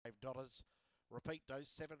Repeat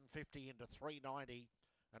dose $7.50 into $3.90,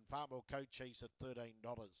 and Farmwell Coaches at $13.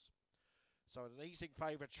 So an easing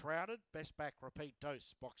favourite Shrouded, best back repeat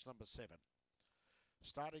dose, box number 7.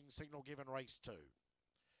 Starting signal given race 2.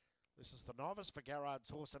 This is the novice for Garrard's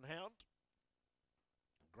Horse and Hound.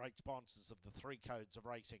 Great sponsors of the 3 codes of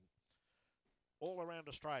racing all around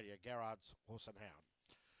Australia, Garrard's Horse and Hound.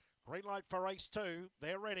 Green light for race 2.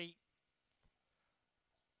 They're ready.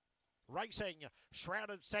 Racing,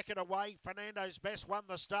 Shrouded second away. Fernando's Best won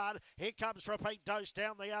the start. Here comes Repeat Dose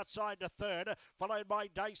down the outside to third, followed by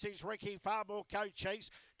Dacey's Ricky, Farmwell Coaches.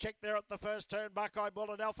 Check there at the first turn. Buckeye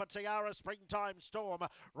Bullet, Alpha Tiara, Springtime Storm.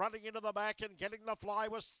 Running into the back and getting the fly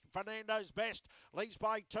was Fernando's Best. Leads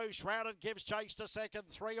by 2. Shrouded gives chase to second.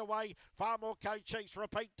 3 away. Farmwell Coaches.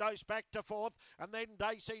 Repeat Dose back to fourth. And then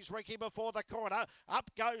Dacey's Ricky before the corner. Up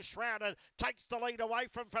goes Shrouded. Takes the lead away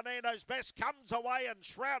from Fernando's Best. Comes away and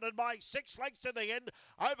Shrouded by 6 lengths to the end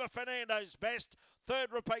over Fernando's Best.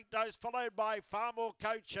 Third Repeat Dose followed by Farmwell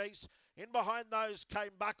Coaches. In behind those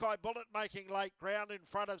came Buckeye Bullet making late ground in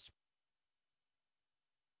front of